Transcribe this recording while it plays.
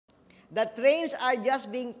The trains are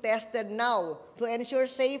just being tested now to ensure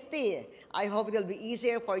safety. I hope it will be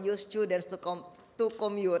easier for you students to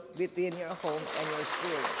commute between your home and your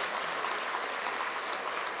school.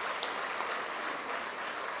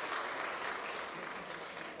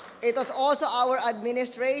 It was also our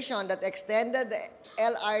administration that extended the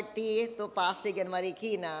LRT to Pasig and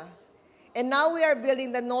Marikina. And now we are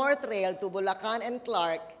building the North Rail to Bulacan and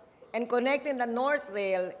Clark and connecting the North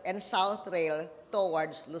Rail and South Rail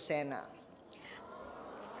towards Lucena.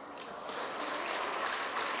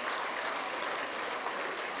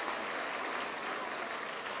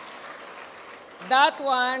 That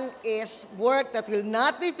one is work that will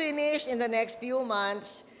not be finished in the next few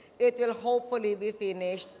months. It will hopefully be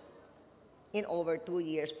finished in over 2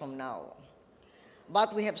 years from now.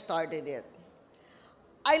 But we have started it.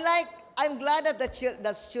 I'm glad that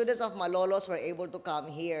the students of Malolos were able to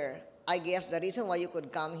come here. I guess the reason why you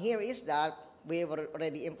could come here is that we have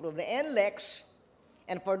already improved the NLEX.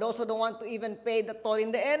 And for those who don't want to even pay the toll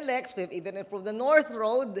in the NLEX, we've even improved the North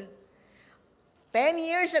Road. 10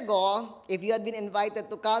 years ago, if you had been invited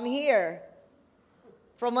to come here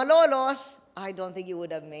from Malolos, I don't think you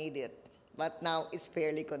would have made it. But now it's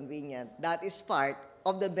fairly convenient. That is part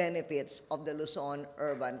of the benefits of the Luzon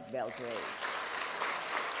Urban Beltway.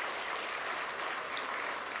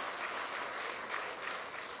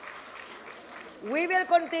 We will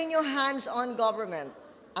continue hands-on government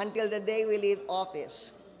until the day we leave office.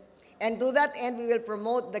 And to that end, we will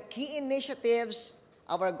promote the key initiatives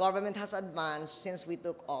our government has advanced since we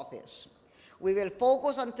took office. We will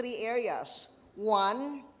focus on 3 areas.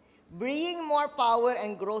 1, bringing more power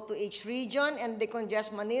and growth to each region and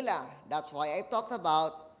decongest Manila. That's why I talked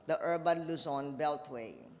about the Urban Luzon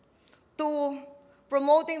Beltway. 2,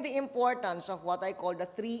 promoting the importance of what I call the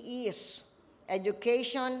 3 E's: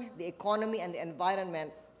 education, the economy, and the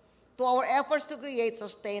environment, to our efforts to create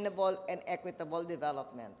sustainable and equitable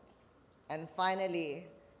development. And finally,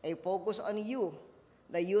 a focus on you,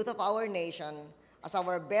 the youth of our nation, as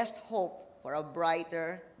our best hope for a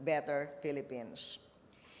brighter, better Philippines.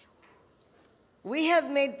 We have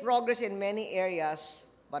made progress in many areas,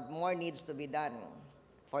 but more needs to be done.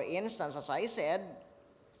 For instance, as I said,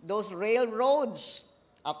 those railroads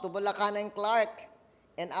up to Bulacan and Clark,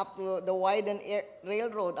 and up to the widened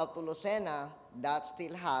railroad up to Lucena, that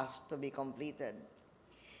still has to be completed.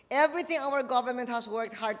 Everything our government has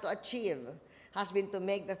worked hard to achieve has been to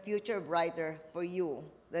make the future brighter for you,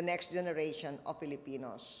 the next generation of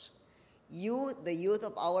Filipinos. You, the youth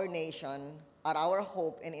of our nation, are our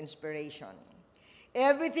hope and inspiration.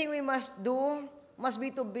 Everything we must do must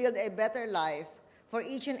be to build a better life for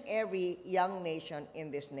each and every young person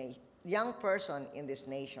in this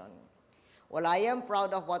nation. While I am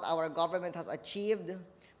proud of what our government has achieved,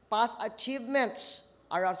 past achievements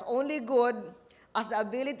are as only good as the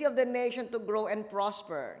ability of the nation to grow and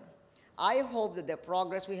prosper. I hope that the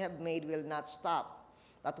progress we have made will not stop,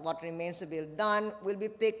 that what remains to be done will be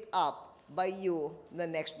picked up by you, the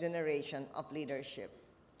next generation of leadership.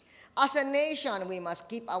 As a nation, we must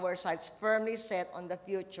keep our sights firmly set on the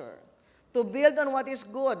future, to build on what is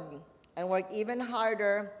good and work even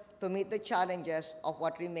harder to meet the challenges of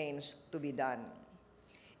what remains to be done.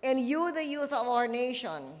 And you, the youth of our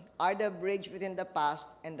nation, are the bridge between the past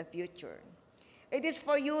and the future. It is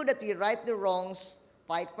for you that we right the wrongs,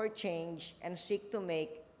 fight for change, and seek to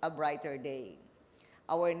make a brighter day.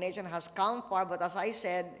 Our nation has come far, but as I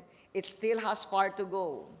said, it still has far to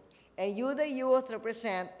go. And you, the youth,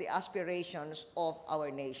 represent the aspirations of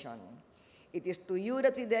our nation. It is to you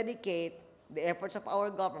that we dedicate the efforts of our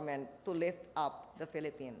government to lift up the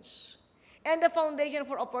Philippines. And the foundation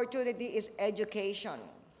for opportunity is education.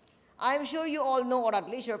 I'm sure you all know, or at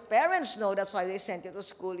least your parents know, that's why they sent you to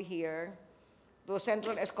school here, to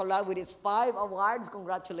Centro Escolar with its 5 awards.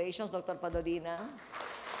 Congratulations, Dr. Padolina.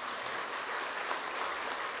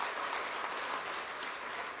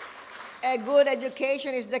 A good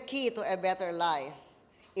education is the key to a better life.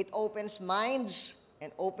 It opens minds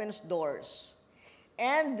and opens doors.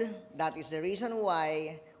 And that is the reason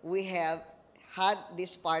why we have had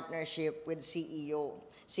this partnership with CEU,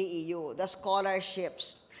 the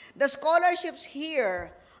scholarships. The scholarships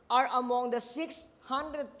here are among the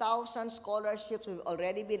 600,000 scholarships we've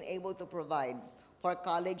already been able to provide for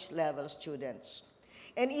college-level students.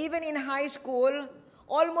 And even in high school,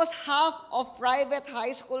 almost half of private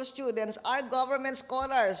high school students are government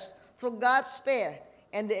scholars through GATSPE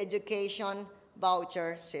and the education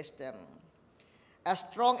voucher system. A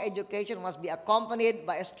strong education must be accompanied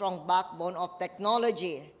by a strong backbone of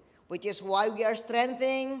technology, which is why we are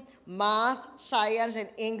strengthening math, science, and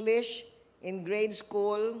English in grade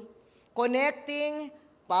school, connecting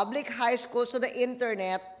public high schools to the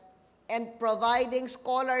internet, and providing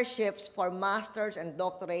scholarships for masters and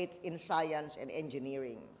doctorates in science and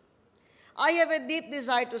engineering. I have a deep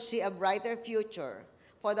desire to see a brighter future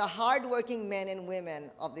for the hardworking men and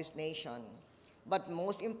women of this nation. But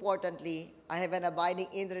most importantly, I have an abiding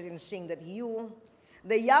interest in seeing that you,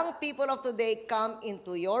 the young people of today, come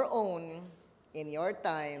into your own in your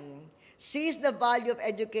time, seize the value of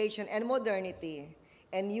education and modernity,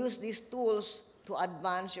 and use these tools to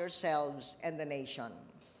advance yourselves and the nation.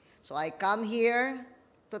 So I come here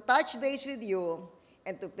to touch base with you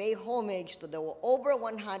and to pay homage to the over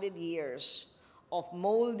 100 years of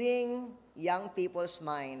molding young people's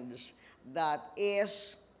minds. That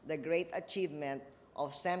is the great achievement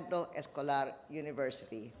of Centro Escolar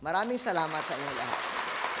University. Maraming salamat sa inyo lahat.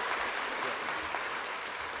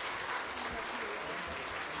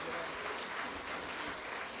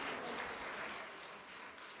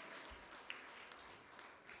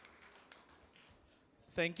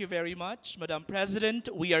 Thank you very much, Madam President.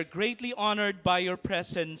 We are greatly honored by your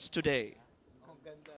presence today.